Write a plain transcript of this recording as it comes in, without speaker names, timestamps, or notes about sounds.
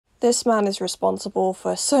This man is responsible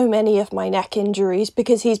for so many of my neck injuries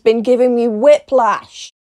because he's been giving me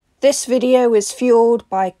whiplash. This video is fueled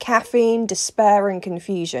by caffeine, despair, and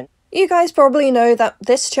confusion. You guys probably know that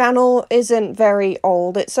this channel isn't very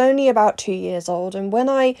old, it's only about 2 years old, and when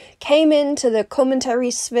I came into the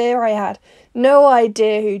commentary sphere I had no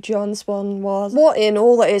idea who John Swan was. What in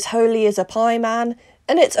all that is holy is a pie man?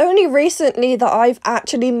 And it's only recently that I've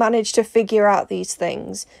actually managed to figure out these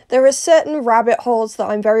things. There are certain rabbit holes that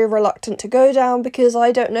I'm very reluctant to go down because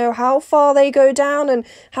I don't know how far they go down and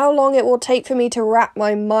how long it will take for me to wrap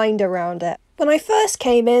my mind around it. When I first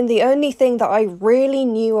came in, the only thing that I really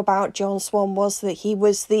knew about John Swan was that he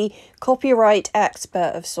was the copyright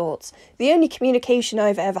expert of sorts. The only communication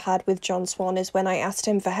I've ever had with John Swan is when I asked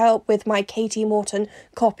him for help with my Katie Morton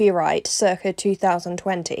copyright circa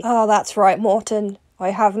 2020. Ah, that's right, Morton. I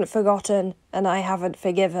haven't forgotten, and I haven't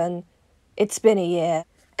forgiven. It's been a year.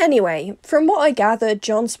 Anyway, from what I gathered,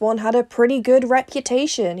 John Swan had a pretty good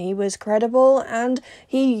reputation. He was credible, and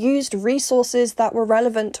he used resources that were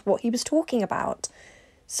relevant to what he was talking about.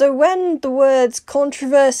 So when the words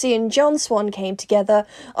controversy and John Swan came together,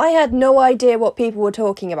 I had no idea what people were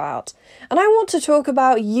talking about. And I want to talk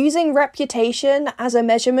about using reputation as a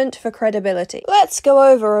measurement for credibility. Let's go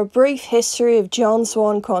over a brief history of John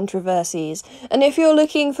Swan controversies, and if you're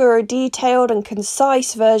looking for a detailed and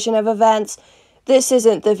concise version of events, this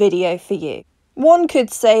isn't the video for you. One could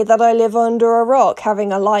say that I live under a rock,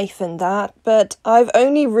 having a life and that, but I've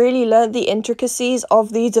only really learnt the intricacies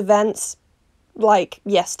of these events like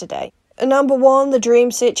yesterday. Number 1, the Dream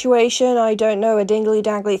situation. I don't know a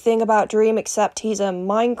dingly-dangly thing about Dream except he's a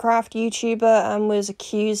Minecraft YouTuber and was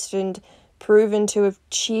accused and proven to have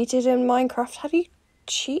cheated in Minecraft. How do you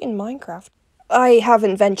cheat in Minecraft? I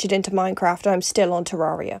haven't ventured into Minecraft, I'm still on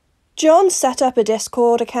Terraria. John set up a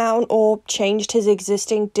Discord account, or changed his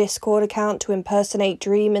existing Discord account to impersonate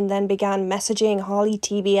Dream, and then began messaging Harley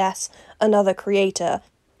TBS, another creator,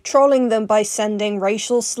 trolling them by sending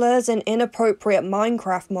racial slurs and inappropriate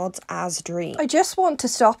Minecraft mods as Dream. I just want to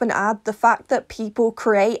stop and add the fact that people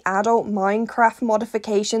create adult Minecraft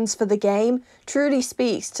modifications for the game truly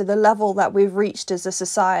speaks to the level that we've reached as a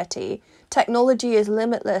society. Technology is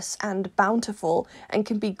limitless and bountiful and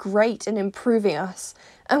can be great in improving us.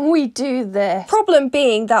 And we do this. Problem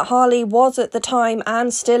being that Harley was at the time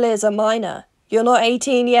and still is a minor. You're not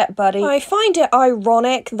 18 yet, buddy. I find it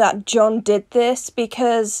ironic that John did this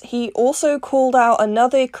because he also called out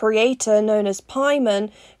another creator known as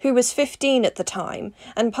Pieman who was 15 at the time,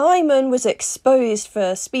 and Pieman was exposed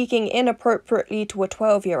for speaking inappropriately to a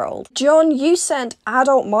 12-year-old. John, you sent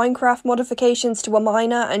adult Minecraft modifications to a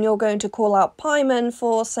minor and you're going to call out Pieman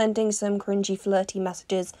for sending some cringy flirty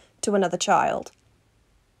messages to another child.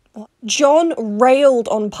 John railed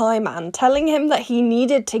on Pieman, telling him that he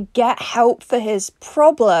needed to get help for his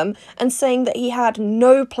problem and saying that he had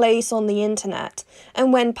no place on the internet.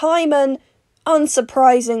 And when Pieman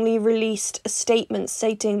unsurprisingly released a statement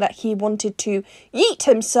stating that he wanted to yeet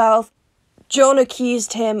himself, John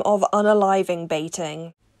accused him of unaliving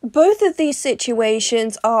baiting. Both of these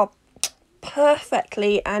situations are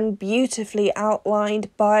perfectly and beautifully outlined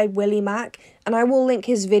by Willie Mack, and I will link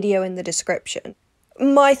his video in the description.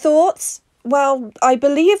 My thoughts? Well, I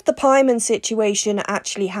believe the Pieman situation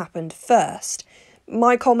actually happened first.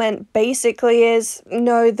 My comment basically is,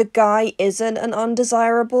 no, the guy isn't an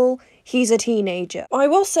undesirable, he's a teenager. I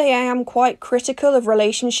will say I am quite critical of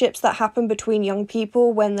relationships that happen between young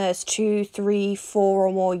people when there's 2, 3, 4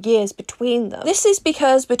 or more years between them. This is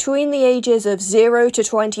because between the ages of 0 to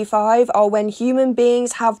 25 are when human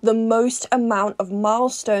beings have the most amount of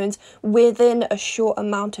milestones within a short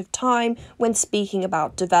amount of time when speaking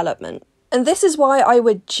about development. And this is why I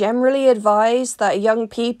would generally advise that young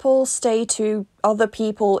people stay to other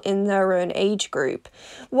people in their own age group.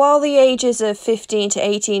 While the ages of 15 to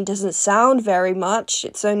 18 doesn't sound very much,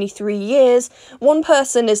 it's only 3 years, one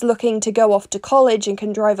person is looking to go off to college and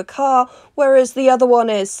can drive a car, whereas the other one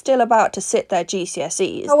is still about to sit their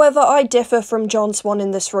GCSEs. However, I differ from John Swan in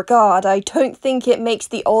this regard. I don't think it makes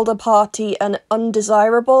the older party an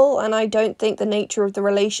undesirable, and I don't think the nature of the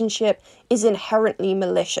relationship is inherently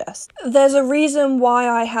malicious. There's a reason why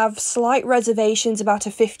I have slight reservations about a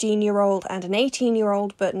 15-year-old and an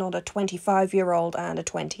 18-year-old, but not a 25-year-old and a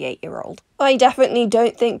 28-year-old. I definitely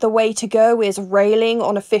don't think the way to go is railing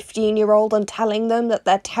on a 15-year-old and telling them that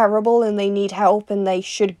they're terrible and they need help and they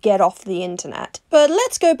should get off the internet. But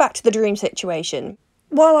let's go back to the Dream situation.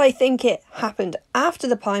 While I think it happened after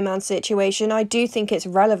the Pieman situation, I do think it's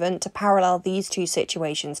relevant to parallel these two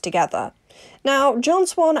situations together. Now, John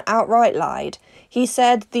Swan outright lied. He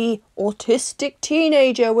said the autistic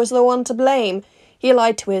teenager was the one to blame. He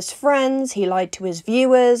lied to his friends, he lied to his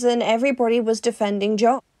viewers, and everybody was defending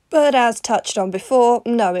John. But as touched on before,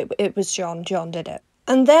 no, it was John. John did it.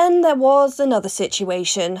 And then there was another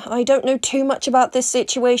situation. I don't know too much about this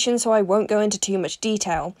situation, so I won't go into too much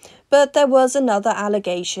detail. But there was another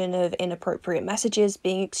allegation of inappropriate messages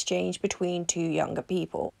being exchanged between two younger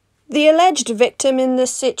people. The alleged victim in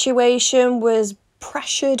this situation was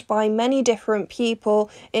pressured by many different people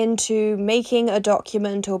into making a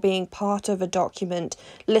document or being part of a document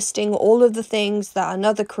listing all of the things that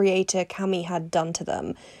another creator, Cami, had done to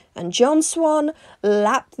them. And John Swan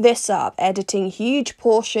lapped this up, editing huge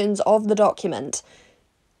portions of the document.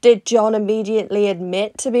 Did John immediately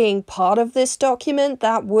admit to being part of this document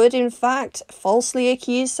that would, in fact, falsely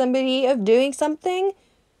accuse somebody of doing something?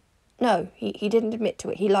 No, he didn't admit to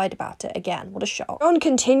it. He lied about it again. What a shock. John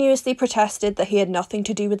continuously protested that he had nothing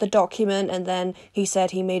to do with the document, and then he said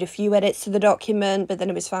he made a few edits to the document, but then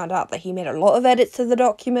it was found out that he made a lot of edits to the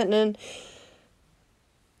document, and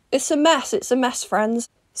it's a mess. It's a mess, friends.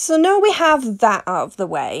 So now we have that out of the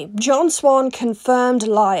way. John Swan, confirmed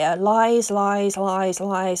liar. Lies, lies, lies,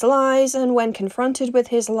 lies, lies, and when confronted with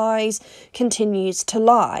his lies, continues to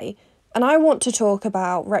lie. And I want to talk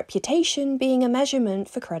about reputation being a measurement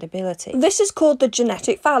for credibility. This is called the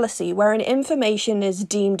genetic fallacy, wherein information is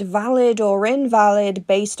deemed valid or invalid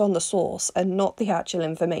based on the source and not the actual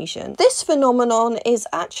information. This phenomenon is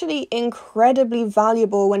actually incredibly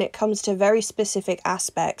valuable when it comes to very specific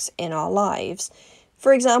aspects in our lives.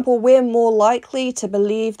 For example, we're more likely to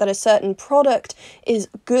believe that a certain product is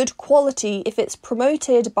good quality if it's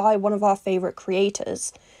promoted by one of our favourite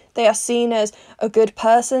creators. They are seen as a good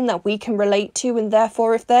person that we can relate to, and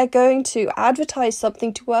therefore if they're going to advertise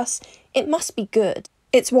something to us, it must be good.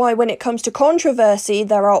 It's why when it comes to controversy,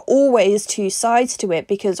 there are always two sides to it,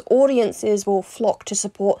 because audiences will flock to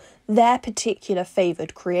support their particular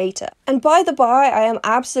favoured creator. And by the by, I am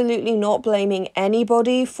absolutely not blaming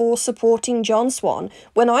anybody for supporting John Swan.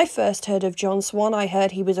 When I first heard of John Swan, I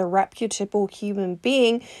heard he was a reputable human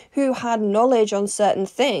being who had knowledge on certain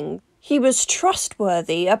things. He was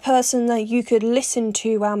trustworthy, a person that you could listen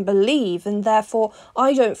to and believe, and therefore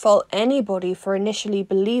I don't fault anybody for initially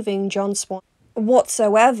believing John Swan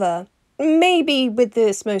whatsoever. Maybe with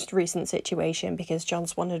this most recent situation, because John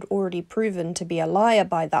Swan had already proven to be a liar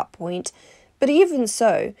by that point. But even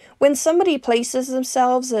so, when somebody places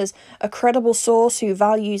themselves as a credible source who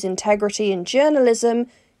values integrity and journalism,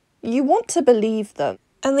 you want to believe them.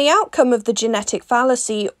 And the outcome of the genetic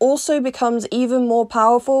fallacy also becomes even more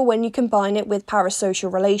powerful when you combine it with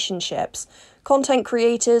parasocial relationships. Content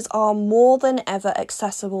creators are more than ever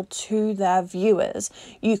accessible to their viewers.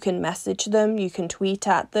 You can message them, you can tweet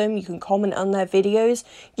at them, you can comment on their videos.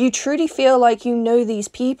 You truly feel like you know these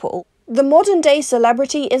people. The modern day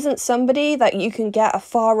celebrity isn't somebody that you can get a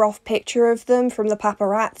far off picture of them from the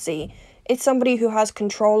paparazzi. It's somebody who has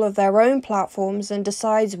control of their own platforms and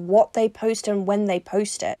decides what they post and when they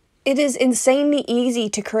post it. It is insanely easy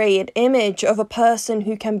to create an image of a person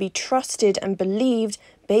who can be trusted and believed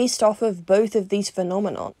based off of both of these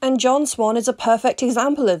phenomena. And John Swan is a perfect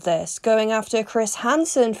example of this, going after Chris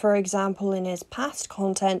Hansen, for example, in his past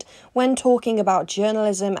content when talking about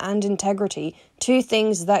journalism and integrity, two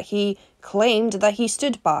things that he claimed that he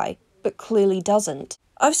stood by, but clearly doesn't.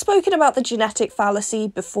 I've spoken about the genetic fallacy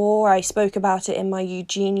before. I spoke about it in my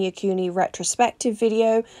Eugenia Cooney retrospective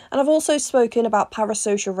video, and I've also spoken about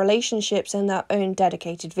parasocial relationships in their own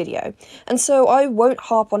dedicated video, and so I won't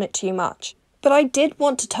harp on it too much. But I did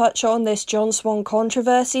want to touch on this John Swan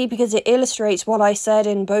controversy because it illustrates what I said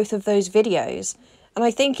in both of those videos. And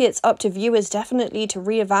I think it's up to viewers definitely to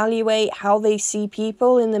reevaluate how they see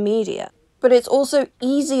people in the media. But it's also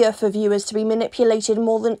easier for viewers to be manipulated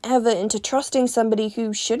more than ever into trusting somebody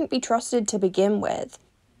who shouldn't be trusted to begin with.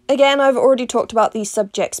 Again, I've already talked about these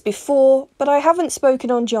subjects before, but I haven't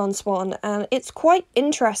spoken on John Swan, and it's quite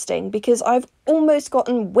interesting because I've almost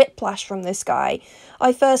gotten whiplash from this guy.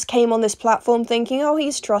 I first came on this platform thinking, oh,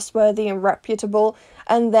 he's trustworthy and reputable,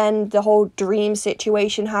 and then the whole dream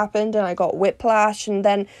situation happened and I got whiplash, and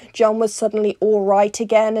then John was suddenly alright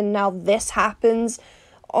again, and now this happens.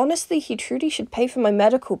 Honestly, he truly should pay for my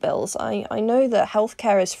medical bills. I know that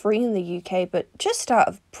healthcare is free in the UK, but just out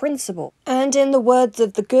of principle. And in the words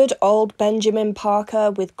of the good old Benjamin Parker,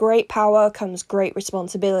 with great power comes great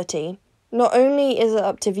responsibility. Not only is it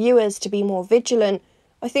up to viewers to be more vigilant,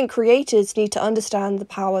 I think creators need to understand the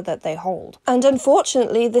power that they hold. And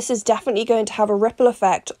unfortunately, this is definitely going to have a ripple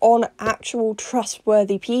effect on actual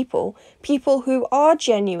trustworthy people. People who are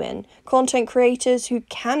genuine. Content creators who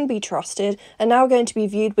can be trusted are now going to be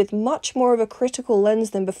viewed with much more of a critical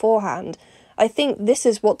lens than beforehand. I think this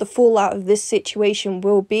is what the fallout of this situation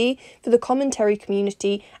will be for the commentary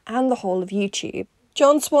community and the whole of YouTube.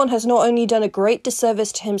 John Swan has not only done a great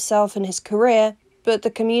disservice to himself and his career, but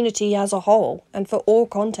the community as a whole, and for all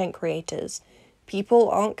content creators. People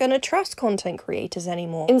aren't going to trust content creators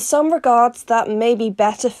anymore. In some regards, that may be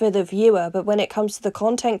better for the viewer, but when it comes to the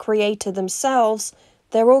content creator themselves,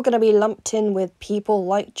 they're all going to be lumped in with people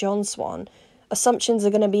like John Swan. Assumptions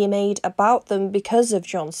are going to be made about them because of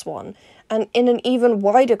John Swan. And in an even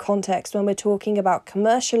wider context, when we're talking about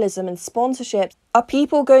commercialism and sponsorships, are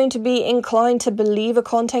people going to be inclined to believe a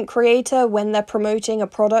content creator when they're promoting a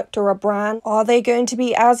product or a brand? Are they going to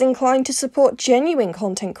be as inclined to support genuine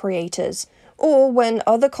content creators? Or when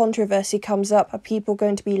other controversy comes up, are people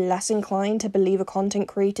going to be less inclined to believe a content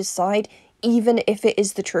creator's side, even if it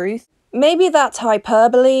is the truth? Maybe that's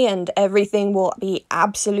hyperbole and everything will be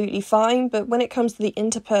absolutely fine, but when it comes to the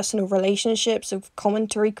interpersonal relationships of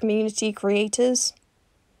commentary community creators,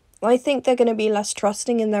 I think they're going to be less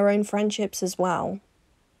trusting in their own friendships as well.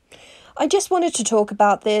 I just wanted to talk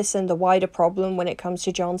about this and the wider problem when it comes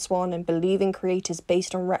to John Swan and believing creators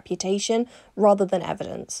based on reputation rather than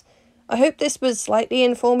evidence. I hope this was slightly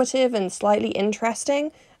informative and slightly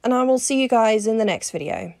interesting, and I will see you guys in the next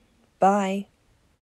video. Bye.